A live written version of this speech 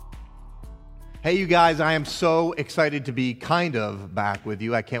Hey, you guys, I am so excited to be kind of back with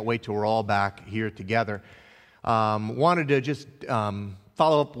you. I can't wait till we're all back here together. Wanted to just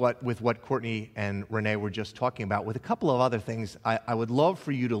follow up with what Courtney and Renee were just talking about with a couple of other things I would love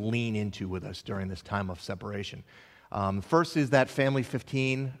for you to lean into with us during this time of separation. First is that Family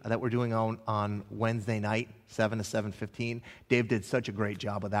 15 that we're doing on Wednesday night, 7 to 7:15. Dave did such a great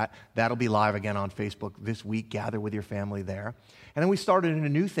job of that. That'll be live again on Facebook this week. Gather with your family there. And then we started a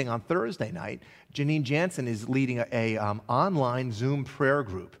new thing on Thursday night. Janine Jansen is leading a online Zoom prayer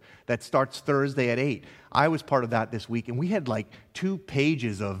group that starts Thursday at 8. I was part of that this week, and we had like 2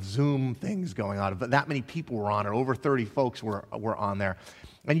 pages of Zoom things going on. That many people were on it. Over 30 folks were on there.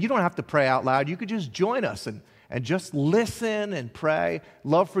 And you don't have to pray out loud. You could just join us and just listen and pray.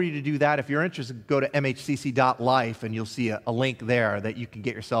 Love for you to do that. If you're interested, go to mhcc.life, and you'll see a link there that you can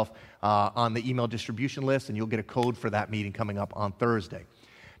get yourself on the email distribution list, and you'll get a code for that meeting coming up on Thursday.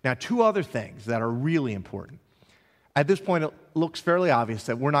 Now, 2 other things that are really important. At this point, it looks fairly obvious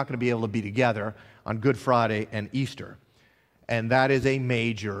that we're not going to be able to be together on Good Friday and Easter, and that is a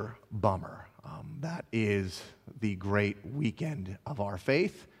major bummer. That is the great weekend of our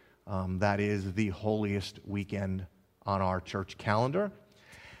faith. That is the holiest weekend on our church calendar.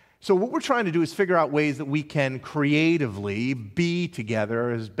 So what we're trying to do is figure out ways that we can creatively be together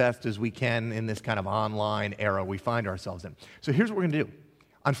as best as we can in this kind of online era we find ourselves in. So here's what we're going to do.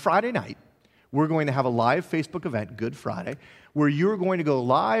 On Friday night, we're going to have a live Facebook event, Good Friday, where you're going to go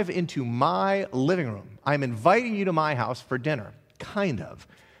live into my living room. I'm inviting you to my house for dinner, kind of,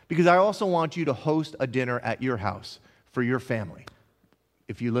 because I also want you to host a dinner at your house for your family.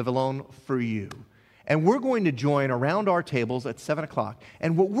 If you live alone, for you. And we're going to join around our tables at 7 o'clock.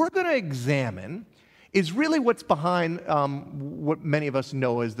 And what we're going to examine is really what's behind what many of us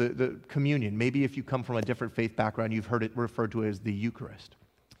know as the communion. Maybe if you come from a different faith background, you've heard it referred to as the Eucharist.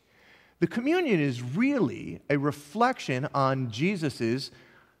 The communion is really a reflection on Jesus'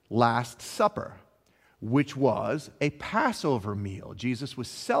 Last Supper, which was a Passover meal. Jesus was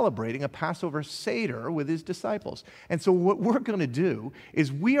celebrating a Passover Seder with his disciples. And so what we're going to do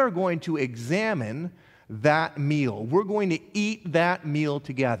is we are going to examine that meal. We're going to eat that meal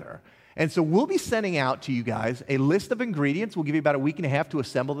together. And so we'll be sending out to you guys a list of ingredients. We'll give you about a week and a half to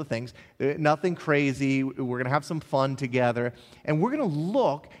assemble the things. Nothing crazy. We're going to have some fun together. And we're going to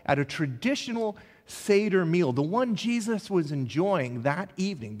look at a traditional Seder meal, the one Jesus was enjoying that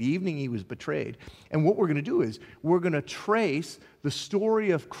evening, the evening he was betrayed. And what we're going to do is we're going to trace the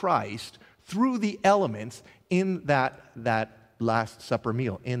story of Christ through the elements in that Last Supper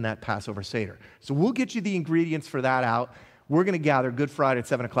meal, in that Passover Seder. So we'll get you the ingredients for that out. We're going to gather Good Friday at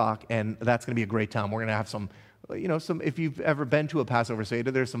 7 o'clock, and that's going to be a great time. We're going to have some, if you've ever been to a Passover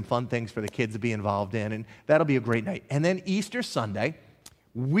Seder, there's some fun things for the kids to be involved in, and that'll be a great night. And then Easter Sunday,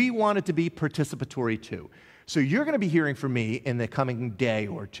 we want it to be participatory too. So you're going to be hearing from me in the coming day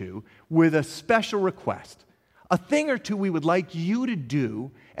or two with a special request, a thing or two we would like you to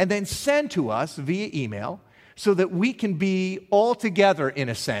do and then send to us via email so that we can be all together, in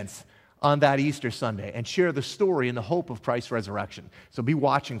a sense, on that Easter Sunday and share the story and the hope of Christ's resurrection. So be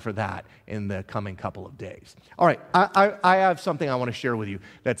watching for that in the coming couple of days. All right, I have something I want to share with you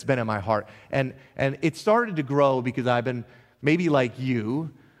that's been in my heart. And it started to grow because I've been, maybe like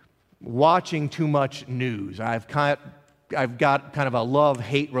you, watching too much news. I've got kind of a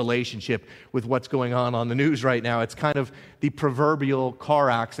love-hate relationship with what's going on the news right now. It's kind of the proverbial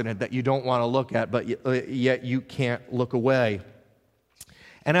car accident that you don't want to look at, but yet you can't look away.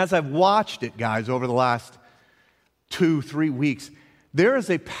 And as I've watched it, guys, over the last 2-3 weeks, there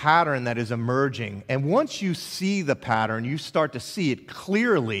is a pattern that is emerging. And once you see the pattern, you start to see it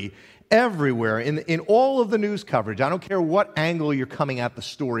clearly everywhere in all of the news coverage. I don't care what angle you're coming at the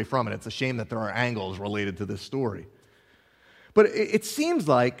story from it. It's a shame that there are angles related to this story. But it seems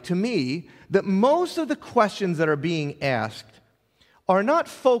like, to me, that most of the questions that are being asked are not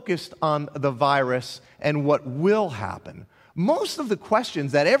focused on the virus and what will happen. Most of the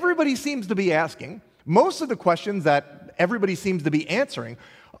questions that everybody seems to be asking, most of the questions that everybody seems to be answering,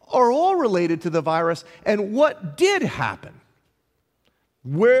 are all related to the virus and what did happen.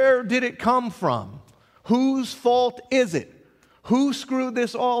 Where did it come from? Whose fault is it? Who screwed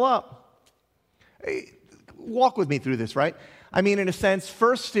this all up? Walk with me through this, right? I mean, in a sense,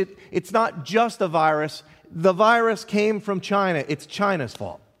 first, it's not just a virus. The virus came from China. It's China's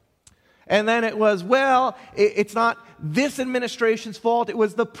fault. And then it was, it's not this administration's fault. It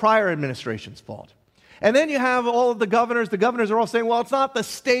was the prior administration's fault. And then you have all of the governors. The governors are all saying, it's not the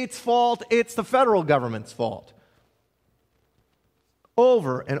state's fault. It's the federal government's fault.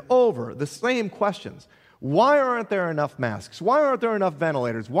 Over and over, the same questions. Why aren't there enough masks? Why aren't there enough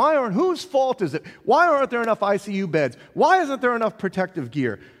ventilators? Whose fault is it? Why aren't there enough ICU beds? Why isn't there enough protective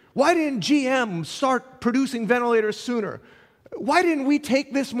gear? Why didn't GM start producing ventilators sooner? Why didn't we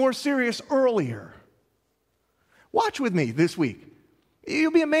take this more serious earlier? Watch with me this week.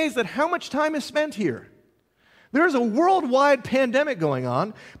 You'll be amazed at how much time is spent here. There's a worldwide pandemic going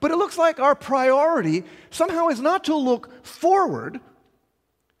on, but it looks like our priority somehow is not to look forward,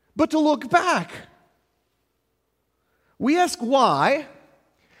 but to look back. We ask why,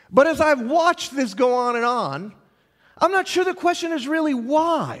 but as I've watched this go on, I'm not sure the question is really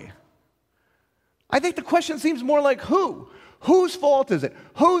why. I think the question seems more like who. Whose fault is it?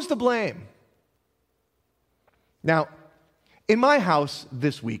 Who's to blame? Now, in my house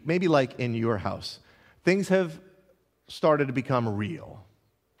this week, maybe like in your house, things have started to become real.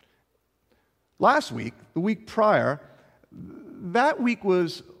 Last week, the week prior, that week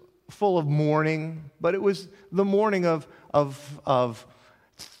was full of mourning, but it was the mourning of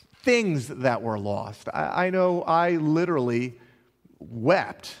things that were lost. I know I literally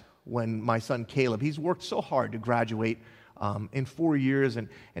wept when my son Caleb, he's worked so hard to graduate in 4 years, and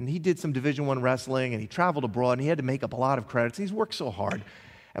he did some Division I wrestling, and he traveled abroad, and he had to make up a lot of credits. He's worked so hard.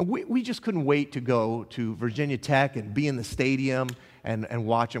 And we just couldn't wait to go to Virginia Tech and be in the stadium and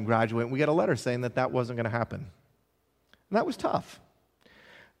watch him graduate. And we got a letter saying that wasn't going to happen. And that was tough.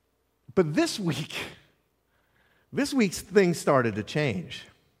 But this week's things started to change.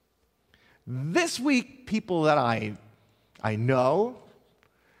 This week, people that I know,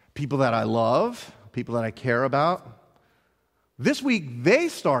 people that I love, people that I care about, this week they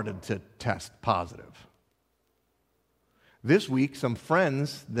started to test positive. This week, some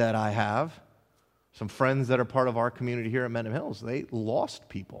friends that I have, some friends that are part of our community here at Mendham Hills, they lost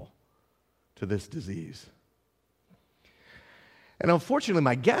people to this disease. And unfortunately,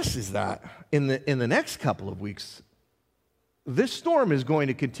 my guess is that in the next couple of weeks, this storm is going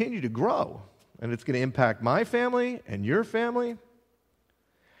to continue to grow, and it's going to impact my family and your family.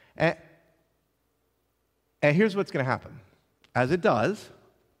 And here's what's going to happen. As it does,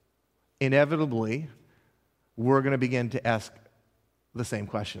 inevitably, we're going to begin to ask the same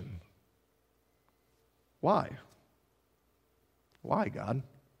question. Why? Why, God?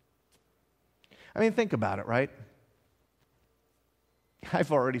 I mean, think about it, right?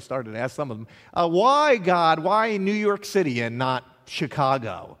 I've already started to ask some of them. Why, God? Why New York City and not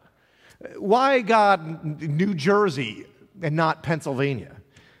Chicago? Why, God, New Jersey and not Pennsylvania?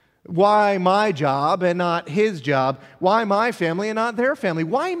 Why my job and not his job? Why my family and not their family?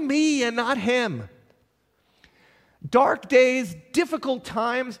 Why me and not him? Dark days, difficult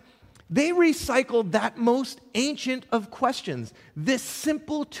times, they recycled that most ancient of questions. This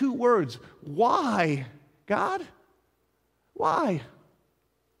simple 2 words, why, God? Why?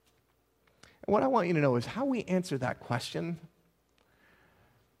 And what I want you to know is how we answer that question.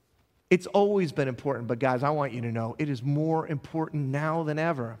 It's always been important, but guys, I want you to know it is more important now than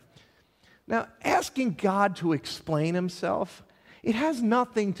ever. Now, asking God to explain himself, it has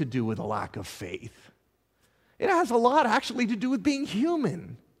nothing to do with a lack of faith. It has a lot actually to do with being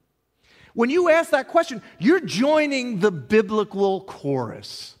human. When you ask that question, you're joining the biblical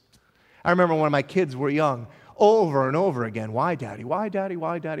chorus. I remember when my kids were young, over and over again, why, Daddy? Why, Daddy?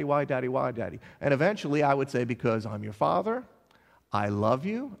 Why, Daddy? Why, Daddy? Why, Daddy? And eventually I would say, because I'm your father, I love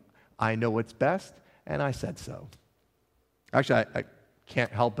you, I know what's best, and I said so. Actually, I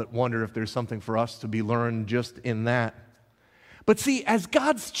can't help but wonder if there's something for us to be learned just in that. But see, as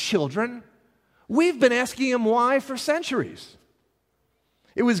God's children, we've been asking him why for centuries.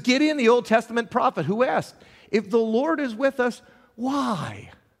 It was Gideon, the Old Testament prophet, who asked, if the Lord is with us, why?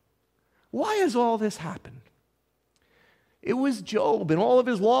 Why has all this happened? It was Job in all of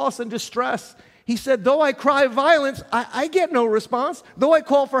his loss and distress. He said, though I cry violence, I get no response. Though I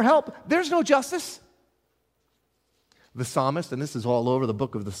call for help, there's no justice. The psalmist, and this is all over the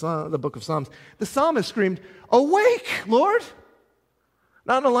book of Psalms, the psalmist screamed, awake, Lord.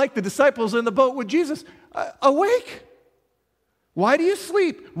 Not unlike the disciples in the boat with Jesus, awake. Why do you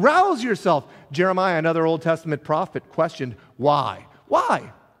sleep? Rouse yourself. Jeremiah, another Old Testament prophet, questioned, why?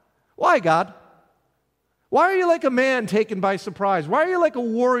 Why? Why, God? Why are you like a man taken by surprise? Why are you like a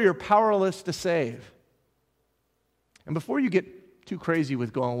warrior powerless to save? And before you get too crazy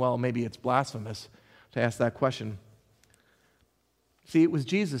with going, well, maybe it's blasphemous to ask that question. See, it was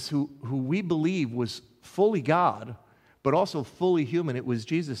Jesus who we believe was fully God, but also fully human. It was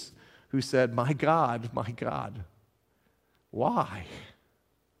Jesus who said, my God, why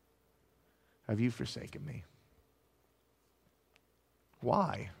have you forsaken me?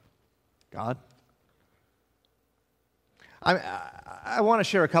 Why, God? I want to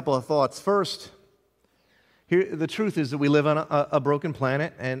share a couple of thoughts. First, Here, the truth is that we live on a broken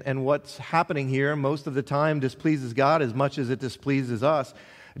planet, and what's happening here most of the time displeases God as much as it displeases us.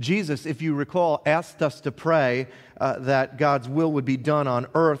 Jesus, if you recall, asked us to pray that God's will would be done on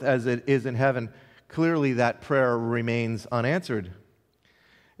earth as it is in heaven. Clearly, that prayer remains unanswered.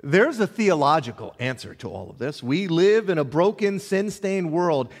 There's a theological answer to all of this. We live in a broken, sin-stained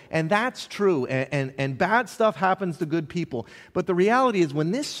world, and that's true, and bad stuff happens to good people. But the reality is, when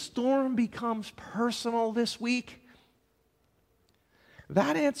this storm becomes personal this week,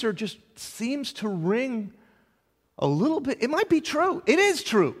 that answer just seems to ring a little bit. It might be true. It is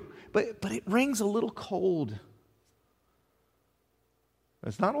true, but it rings a little cold.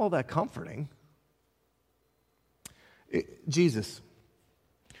 It's not all that comforting. Jesus,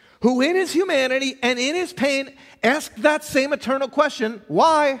 who in his humanity and in his pain asked that same eternal question,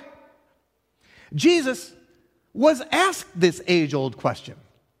 why? Jesus was asked this age-old question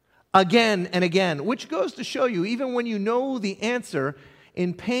again and again, which goes to show you, even when you know the answer,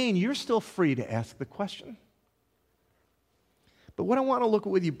 in pain, you're still free to ask the question. But what I want to look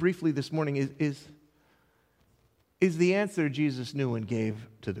at with you briefly this morning is the answer Jesus knew and gave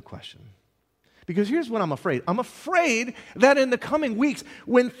to the question. Because here's what I'm afraid. I'm afraid that in the coming weeks,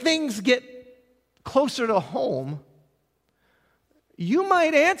 when things get closer to home, you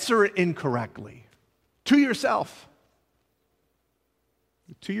might answer it incorrectly to yourself,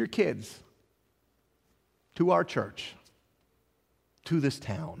 to your kids, to our church, to this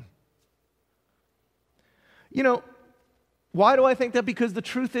town. You know, why do I think that? Because the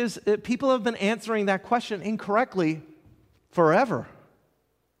truth is, people have been answering that question incorrectly forever.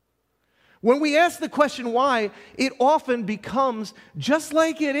 When we ask the question why, it often becomes just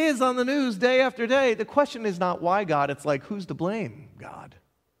like it is on the news day after day. The question is not why, God. It's like, who's to blame, God?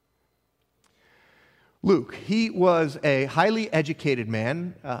 Luke, he was a highly educated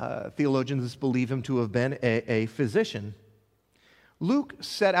man. Theologians believe him to have been a physician. Luke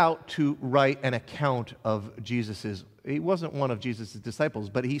set out to write an account of Jesus's. He wasn't one of Jesus' disciples,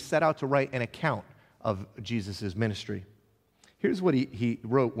 but he set out to write an account of Jesus' ministry. Here's what he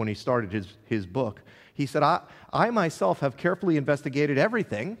wrote when he started his book. He said, I myself have carefully investigated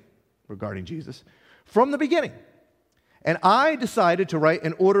everything regarding Jesus from the beginning, and I decided to write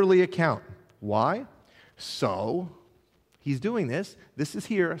an orderly account. Why? So, he's doing this. This is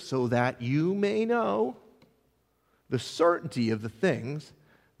here so that you may know the certainty of the things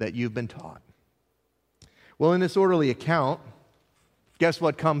that you've been taught. Well, in this orderly account, guess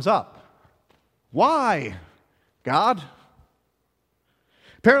what comes up? Why, God?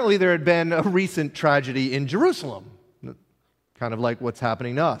 Apparently, there had been a recent tragedy in Jerusalem, kind of like what's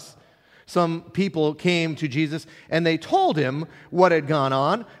happening to us. Some people came to Jesus and they told him what had gone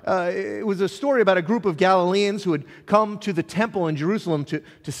on. It was a story about a group of Galileans who had come to the temple in Jerusalem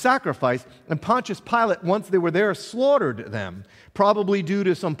to sacrifice, and Pontius Pilate, once they were there, slaughtered them, probably due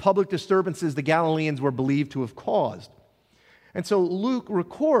to some public disturbances the Galileans were believed to have caused. And so Luke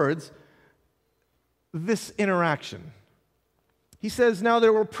records this interaction. He says, now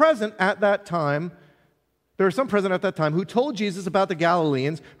there were some present at that time who told Jesus about the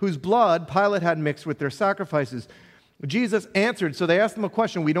Galileans whose blood Pilate had mixed with their sacrifices. Jesus answered, so they asked him a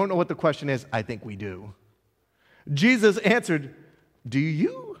question. We don't know what the question is. I think we do. Jesus answered, do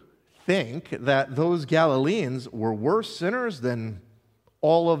you think that those Galileans were worse sinners than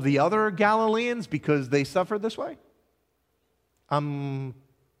all of the other Galileans because they suffered this way? I'm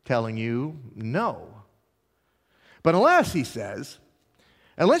telling you, no. But unless, he says,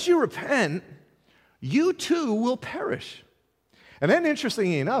 unless you repent, you too will perish. And then,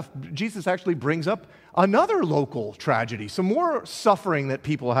 interestingly enough, Jesus actually brings up another local tragedy, some more suffering that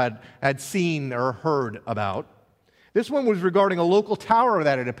people had seen or heard about. This one was regarding a local tower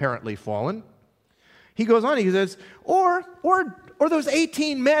that had apparently fallen. He goes on, he says, or those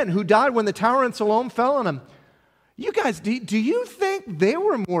 18 men who died when the tower in Siloam fell on them. You guys, do you think they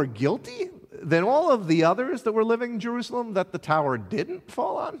were more guilty than all of the others that were living in Jerusalem that the tower didn't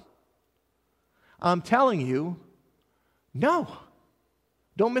fall on? I'm telling you, no.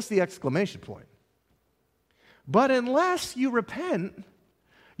 Don't miss the exclamation point. But unless you repent,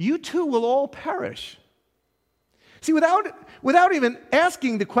 you too will all perish. See, without even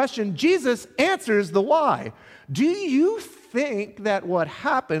asking the question, Jesus answers the why. Do you think that what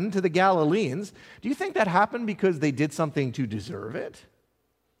happened to the Galileans, do you think that happened because they did something to deserve it?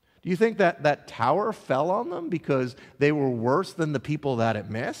 Do you think that that tower fell on them because they were worse than the people that it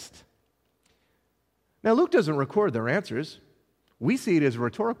missed? Now, Luke doesn't record their answers. We see it as a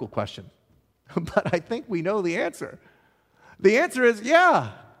rhetorical question. But I think we know the answer. The answer is,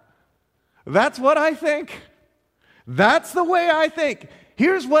 yeah, that's what I think. That's the way I think.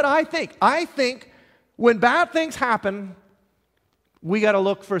 Here's what I think. I think When bad things happen, we got to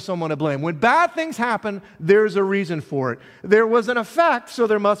look for someone to blame. When bad things happen, there's a reason for it. There was an effect, so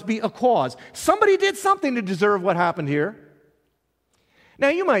there must be a cause. Somebody did something to deserve what happened here. Now,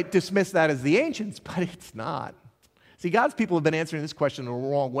 you might dismiss that as the ancients, but it's not. See, God's people have been answering this question the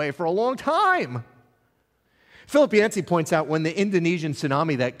wrong way for a long time. Philip Yancey points out when the Indonesian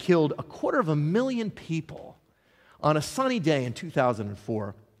tsunami that killed 250,000 people on a sunny day in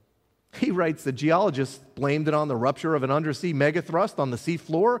 2004, he writes the geologists blamed it on the rupture of an undersea megathrust on the sea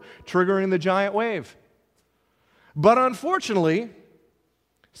floor, triggering the giant wave. But unfortunately,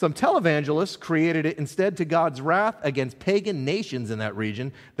 some televangelists created it instead to God's wrath against pagan nations in that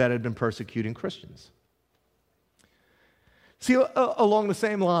region that had been persecuting Christians. See, along the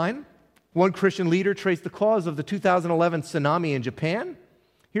same line, one Christian leader traced the cause of the 2011 tsunami in Japan.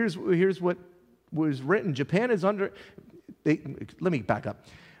 Here's what was written. Japan is under... let me back up.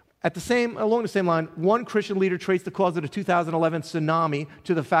 Along the same line, one Christian leader traced the cause of the 2011 tsunami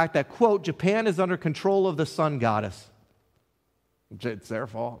to the fact that, quote, Japan is under control of the sun goddess. It's their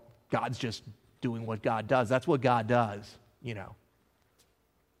fault. God's just doing what God does. That's what God does, you know.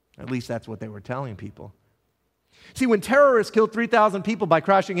 At least that's what they were telling people. See, when terrorists killed 3,000 people by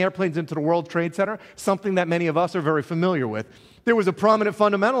crashing airplanes into the World Trade Center, something that many of us are very familiar with, there was a prominent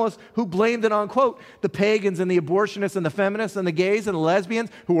fundamentalist who blamed it on, quote, the pagans and the abortionists and the feminists and the gays and the lesbians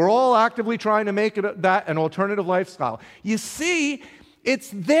who were all actively trying to make that an alternative lifestyle. You see, it's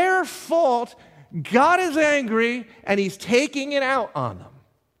their fault. God is angry, and he's taking it out on them.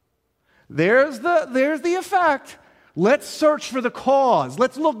 There's the effect. Let's search for the cause.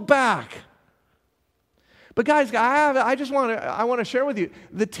 Let's look back. But guys, I want to share with you,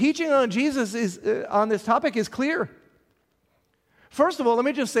 the teaching on Jesus on this topic is clear. First of all, let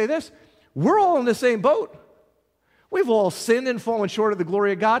me just say this. We're all in the same boat. We've all sinned and fallen short of the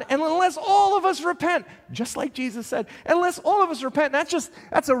glory of God, and unless all of us repent, just like Jesus said, unless all of us repent,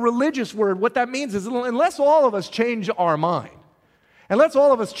 that's a religious word. What that means is unless all of us change our mind, unless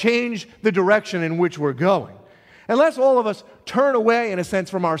all of us change the direction in which we're going, unless all of us turn away, in a sense,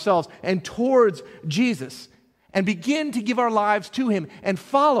 from ourselves and towards Jesus and begin to give our lives to him and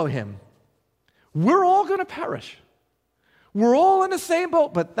follow him, we're all going to perish. We're all in the same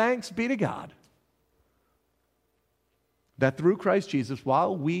boat, but thanks be to God that through Christ Jesus,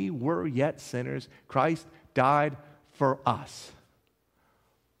 while we were yet sinners, Christ died for us.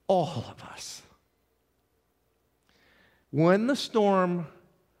 All of us. When the storm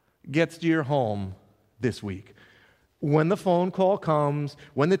gets to your home this week, when the phone call comes,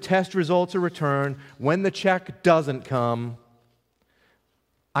 when the test results are returned, when the check doesn't come,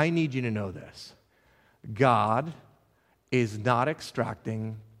 I need you to know this. God is not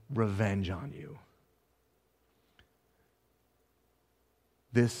extracting revenge on you.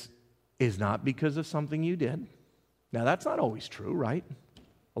 This is not because of something you did. Now, that's not always true, right?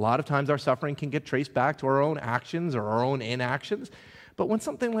 A lot of times our suffering can get traced back to our own actions or our own inactions. But when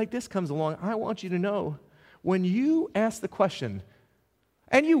something like this comes along, I want you to know, when you ask the question,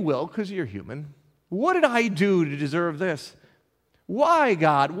 and you will because you're human, what did I do to deserve this? Why,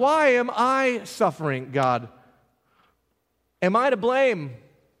 God? Why am I suffering, God? Am I to blame?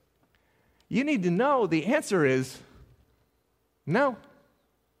 You need to know the answer is no.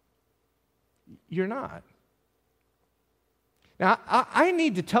 You're not. Now, I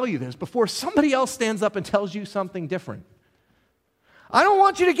need to tell you this before somebody else stands up and tells you something different. I don't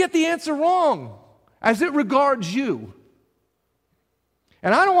want you to get the answer wrong as it regards you.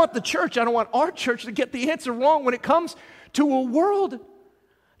 And I don't want our church to get the answer wrong when it comes to a world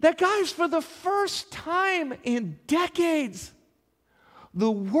that, guys, for the first time in decades,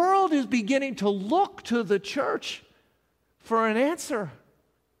 the world is beginning to look to the church for an answer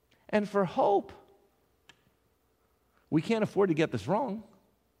and for hope. We can't afford to get this wrong.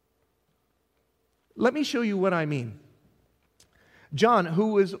 Let me show you what I mean. John,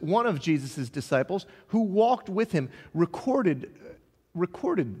 who was one of Jesus' disciples, who walked with him, recorded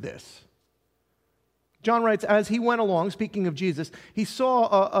this. John writes, as he went along, speaking of Jesus, he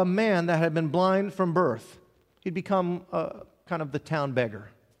saw a man that had been blind from birth. He'd become kind of the town beggar.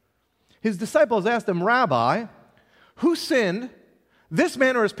 His disciples asked him, Rabbi, who sinned, this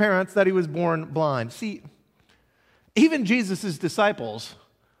man or his parents, that he was born blind? See, even Jesus' disciples,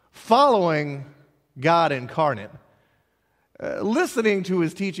 following God incarnate, listening to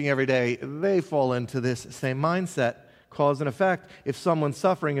his teaching every day, they fall into this same mindset, cause and effect. If someone's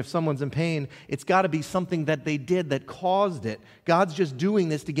suffering, if someone's in pain, it's got to be something that they did that caused it. God's just doing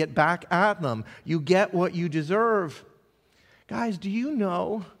this to get back at them. You get what you deserve. Guys, do you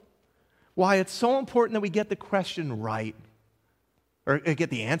know why it's so important that we get the question right? Or get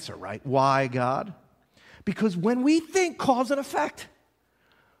the answer right? Why, God? Because when we think cause and effect,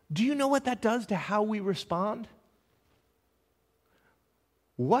 do you know what that does to how we respond?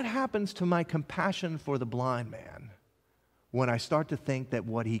 What happens to my compassion for the blind man when I start to think that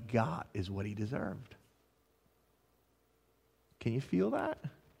what he got is what he deserved? Can you feel that?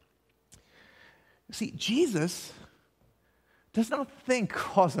 See, Jesus does not think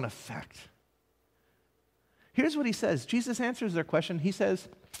cause and effect. Here's what he says. Jesus answers their question. He says,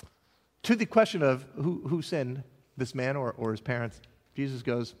 to the question of who sinned, this man or his parents, Jesus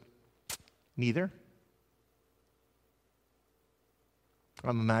goes, neither.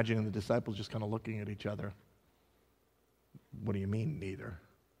 I'm imagining the disciples just kind of looking at each other. What do you mean, neither?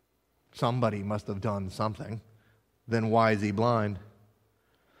 Somebody must have done something. Then why is he blind?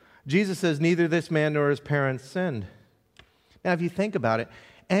 Jesus says, neither this man nor his parents sinned. Now, if you think about it,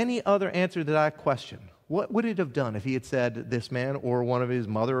 any other answer to that question, what would it have done if he had said this man or one of his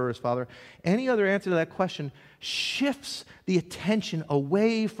mother or his father? Any other answer to that question shifts the attention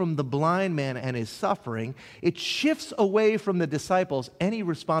away from the blind man and his suffering. It shifts away from the disciples any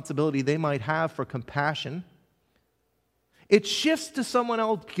responsibility they might have for compassion. It shifts to someone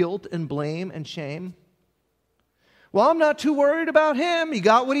else guilt and blame and shame. Well, I'm not too worried about him. He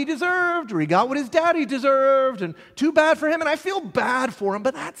got what he deserved, or he got what his daddy deserved, and too bad for him, and I feel bad for him,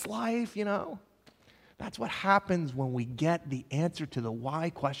 but that's life, you know. That's what happens when we get the answer to the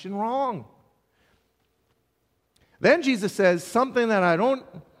why question wrong. Then Jesus says something that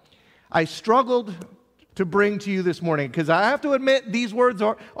I struggled to bring to you this morning, because I have to admit these words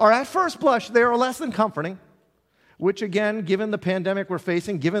are at first blush, they are less than comforting. Which again, given the pandemic we're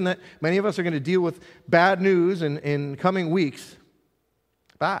facing, given that many of us are going to deal with bad news in coming weeks,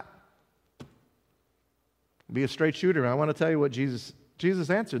 be a straight shooter. I want to tell you what Jesus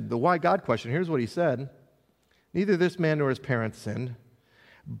answered, the why God question. Here's what he said. Neither this man nor his parents sinned,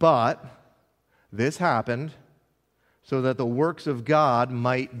 but this happened so that the works of God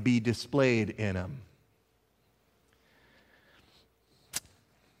might be displayed in him.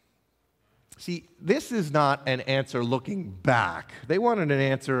 See, this is not an answer looking back. They wanted an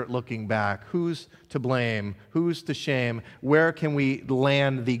answer looking back. Who's to blame? Who's to shame? Where can we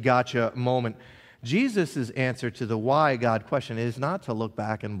land the gotcha moment? Jesus' answer to the why God question is not to look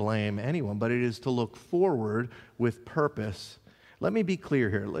back and blame anyone, but it is to look forward with purpose. Let me be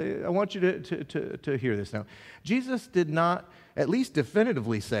clear here. I want you to hear this now. Jesus did not at least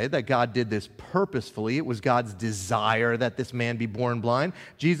definitively say that God did this purposefully. It was God's desire that this man be born blind.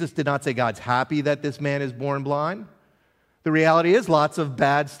 Jesus did not say God's happy that this man is born blind. The reality is lots of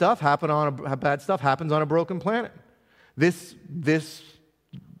bad stuff happens on a broken planet. The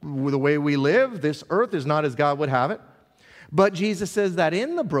way we live, this earth is not as God would have it. But Jesus says that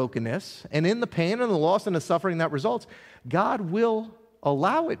in the brokenness and in the pain and the loss and the suffering that results, God will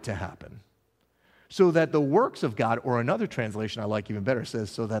allow it to happen. So that the works of God, or another translation I like even better, says,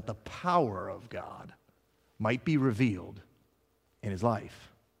 so that the power of God might be revealed in his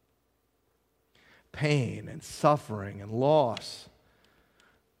life. Pain and suffering and loss.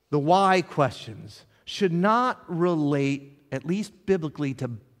 The why questions should not relate, at least biblically, to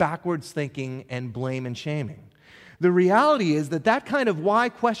backwards thinking and blame and shaming. The reality is that kind of why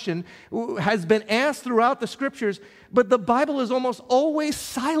question has been asked throughout the scriptures, but the Bible is almost always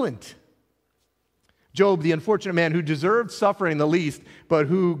silent. Job, the unfortunate man who deserved suffering the least, but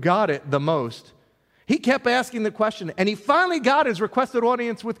who got it the most, he kept asking the question, and he finally got his requested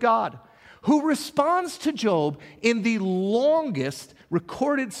audience with God, who responds to Job in the longest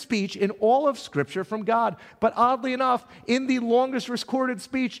recorded speech in all of Scripture from God. But oddly enough, in the longest recorded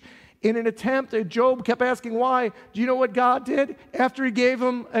speech, in an attempt, Job kept asking why. Do you know what God did? After he gave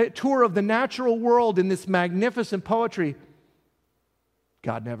him a tour of the natural world in this magnificent poetry,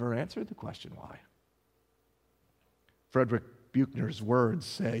 God never answered the question why. Frederick Buechner's words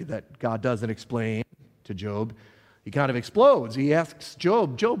say that God doesn't explain to Job. He kind of explodes. He asks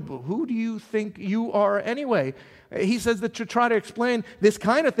Job, who do you think you are anyway? He says that to try to explain this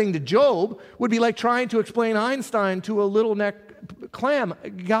kind of thing to Job would be like trying to explain Einstein to a little neck clam.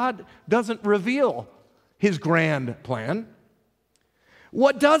 God doesn't reveal his grand plan.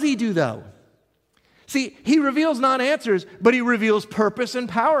 What does he do, though? See, he reveals not answers, but he reveals purpose and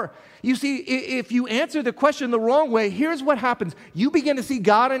power. You see, if you answer the question the wrong way, here's what happens. You begin to see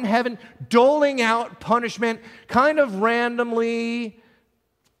God in heaven doling out punishment kind of randomly.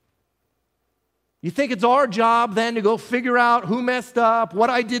 You think it's our job then to go figure out who messed up,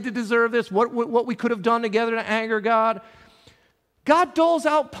 what I did to deserve this, what we could have done together to anger God. God doles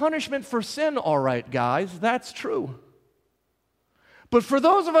out punishment for sin, all right, guys. That's true. But for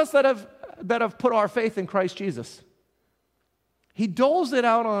those of us that have put our faith in Christ Jesus, he doles it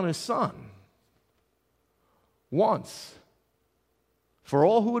out on his Son. once for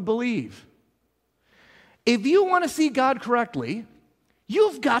all who would believe. If you want to see God correctly,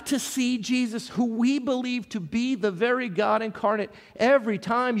 you've got to see Jesus, who we believe to be the very God incarnate. Every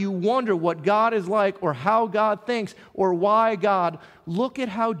time you wonder what God is like or how God thinks or why God, look at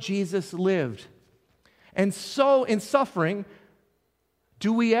how Jesus lived. And so in suffering,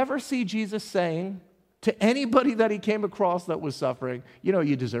 do we ever see Jesus saying to anybody that he came across that was suffering,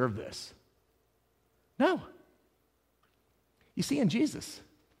 you deserve this? No. You see, in Jesus,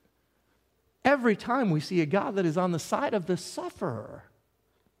 every time we see a God that is on the side of the sufferer,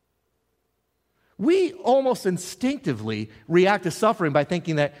 we almost instinctively react to suffering by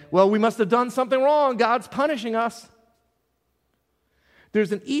thinking that, we must have done something wrong. God's punishing us.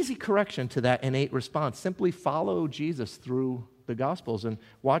 There's an easy correction to that innate response. Simply follow Jesus through the Gospels and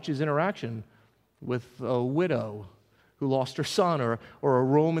watch his interaction with a widow who lost her son or a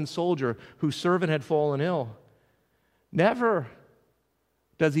Roman soldier whose servant had fallen ill. Never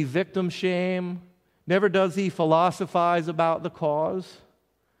does he victim shame. Never does he philosophize about the cause.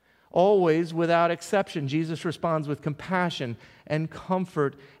 Always, without exception, Jesus responds with compassion and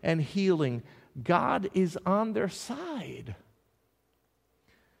comfort and healing. God is on their side.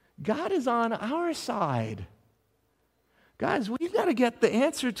 God is on our side. Guys, we've got to get the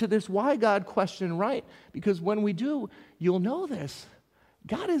answer to this why God question right, because when we do, you'll know this.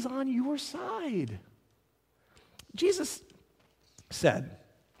 God is on your side. Jesus said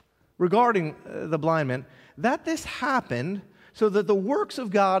regarding the blind man that this happened so that the works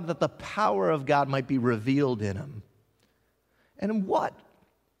of God, that the power of God might be revealed in him. And what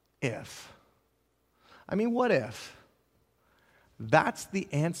if? What if? That's the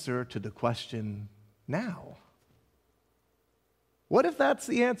answer to the question now. What if that's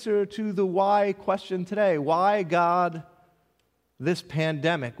the answer to the why question today? Why, God, this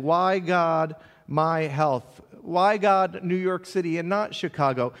pandemic? Why, God, my health? Why, God, New York City and not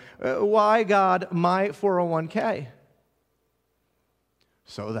Chicago? Why, God, my 401k?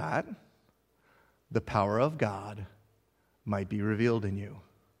 So that the power of God might be revealed in you.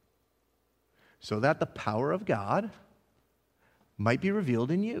 So that the power of God might be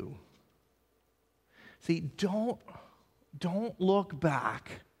revealed in you. See, don't look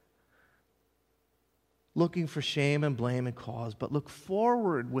back looking for shame and blame and cause, but look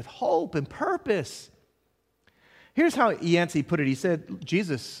forward with hope and purpose. Here's how Yancey put it. He said,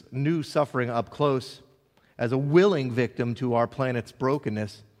 Jesus knew suffering up close as a willing victim to our planet's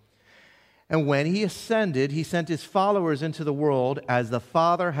brokenness. And when he ascended, he sent his followers into the world as the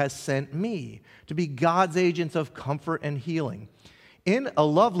Father has sent me, to be God's agents of comfort and healing. In a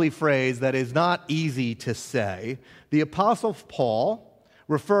lovely phrase that is not easy to say, the Apostle Paul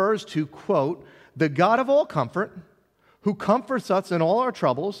refers to, quote, the God of all comfort, who comforts us in all our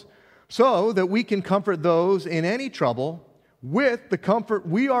troubles, so that we can comfort those in any trouble with the comfort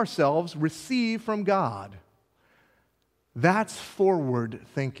we ourselves receive from God. That's forward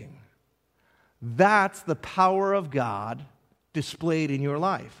thinking. That's the power of God displayed in your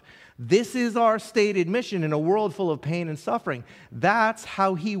life. This is our stated mission in a world full of pain and suffering. That's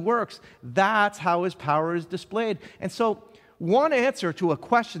how he works. That's how his power is displayed. And so, one answer to a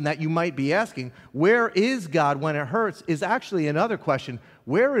question that you might be asking, where is God when it hurts, is actually another question,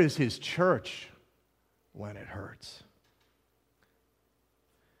 where is his church when it hurts?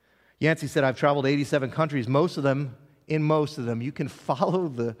 Yancey said, I've traveled 87 countries, in most of them, you can follow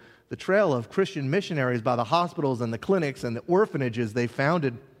the trail of Christian missionaries by the hospitals and the clinics and the orphanages they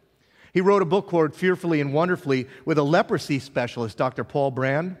founded. He wrote a book called Fearfully and Wonderfully with a leprosy specialist, Dr. Paul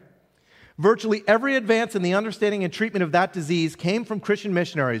Brand. Virtually every advance in the understanding and treatment of that disease came from Christian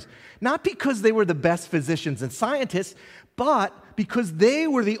missionaries, not because they were the best physicians and scientists, but because they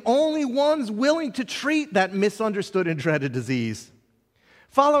were the only ones willing to treat that misunderstood and dreaded disease.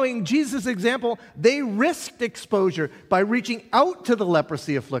 Following Jesus' example, they risked exposure by reaching out to the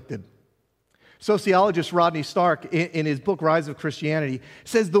leprosy afflicted. Sociologist Rodney Stark, in his book Rise of Christianity,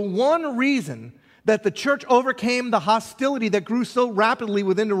 says the one reason that the church overcame the hostility that grew so rapidly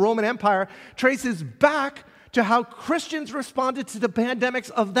within the Roman Empire traces back to how Christians responded to the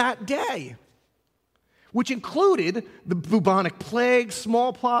pandemics of that day, which included the bubonic plague,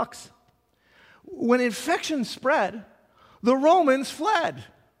 smallpox. When infection spread, the Romans fled.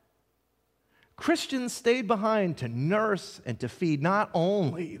 Christians stayed behind to nurse and to feed not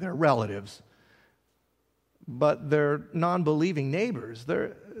only their relatives, but their non-believing neighbors.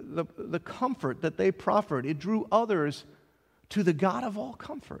 The comfort that they proffered, it drew others to the God of all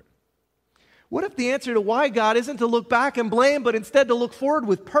comfort. What if the answer to why God isn't to look back and blame, but instead to look forward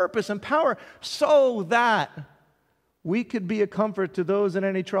with purpose and power so that we could be a comfort to those in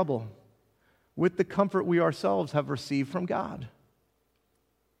any trouble? with the comfort we ourselves have received from God.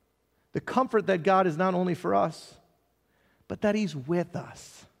 The comfort that God is not only for us, but that He's with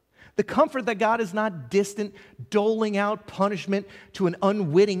us. The comfort that God is not distant, doling out punishment to an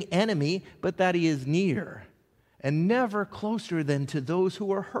unwitting enemy, but that He is near and never closer than to those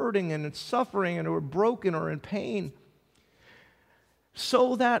who are hurting and suffering and who are broken or in pain.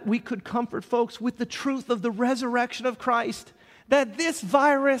 So that we could comfort folks with the truth of the resurrection of Christ, that this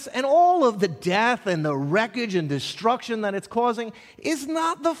virus and all of the death and the wreckage and destruction that it's causing is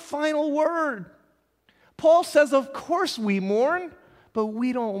not the final word. Paul says, of course we mourn, but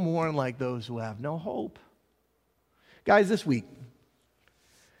we don't mourn like those who have no hope. Guys, this week,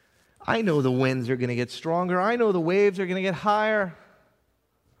 I know the winds are going to get stronger. I know the waves are going to get higher.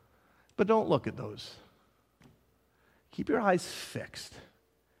 But don't look at those. Keep your eyes fixed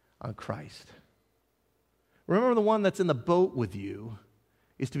on Christ. Remember, the one that's in the boat with you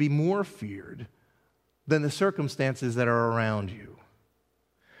is to be more feared than the circumstances that are around you.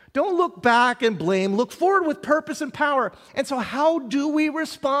 Don't look back and blame. Look forward with purpose and power. And so how do we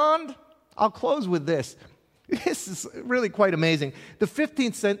respond? I'll close with this. This is really quite amazing. The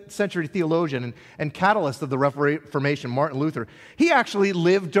 15th century theologian and catalyst of the Reformation, Martin Luther, he actually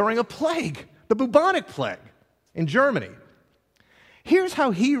lived during a plague, the bubonic plague in Germany. Here's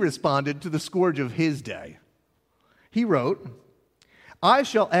how he responded to the scourge of his day. He wrote, "I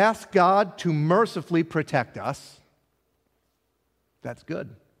shall ask God to mercifully protect us." That's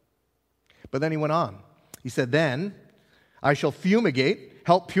good. But then he went on. He said, "Then I shall fumigate,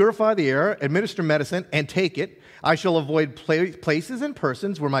 help purify the air, administer medicine, and take it. I shall avoid places and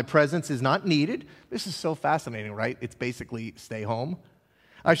persons where my presence is not needed." This is so fascinating, right? It's basically stay home.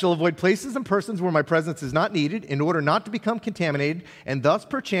 "I shall avoid places and persons where my presence is not needed in order not to become contaminated and thus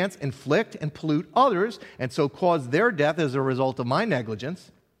perchance inflict and pollute others and so cause their death as a result of my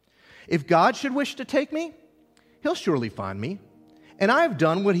negligence. If God should wish to take me, He'll surely find me. And I have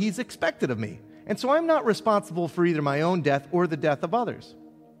done what He's expected of me. And so I'm not responsible for either my own death or the death of others.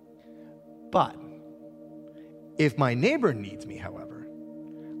 But if my neighbor needs me, however,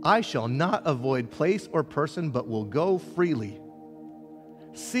 I shall not avoid place or person, but will go freely.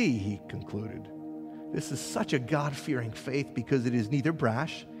 See," he concluded, "this is such a God-fearing faith because it is neither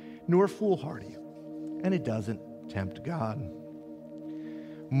brash nor foolhardy, and it doesn't tempt God."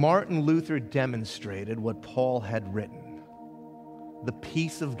 Martin Luther demonstrated what Paul had written, the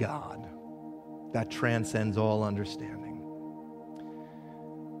peace of God that transcends all understanding.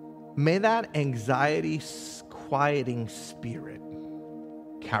 May that anxiety-quieting spirit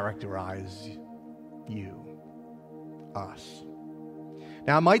characterize you, us.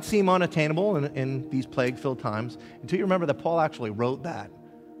 Now, it might seem unattainable in these plague-filled times until you remember that Paul actually wrote that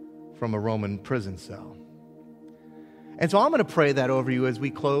from a Roman prison cell. And so I'm going to pray that over you as we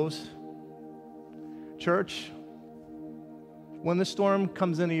close. Church, when the storm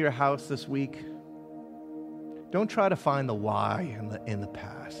comes into your house this week, don't try to find the why in the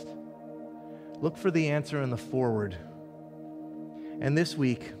past. Look for the answer in the forward. And this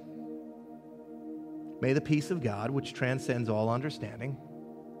week, may the peace of God, which transcends all understanding,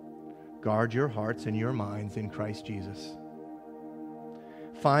 guard your hearts and your minds in Christ Jesus.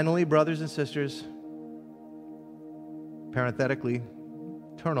 Finally, brothers and sisters, parenthetically,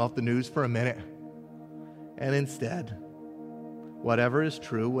 turn off the news for a minute. And instead, whatever is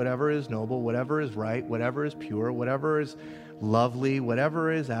true, whatever is noble, whatever is right, whatever is pure, whatever is lovely,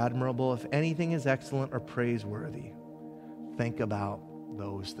 whatever is admirable, if anything is excellent or praiseworthy, think about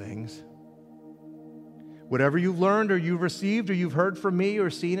those things. Whatever you've learned or you've received or you've heard from me or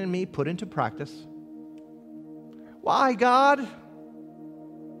seen in me, put into practice. Why, God?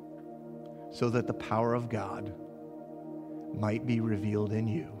 So that the power of God might be revealed in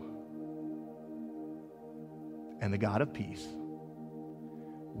you. And the God of peace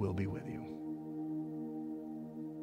will be with you.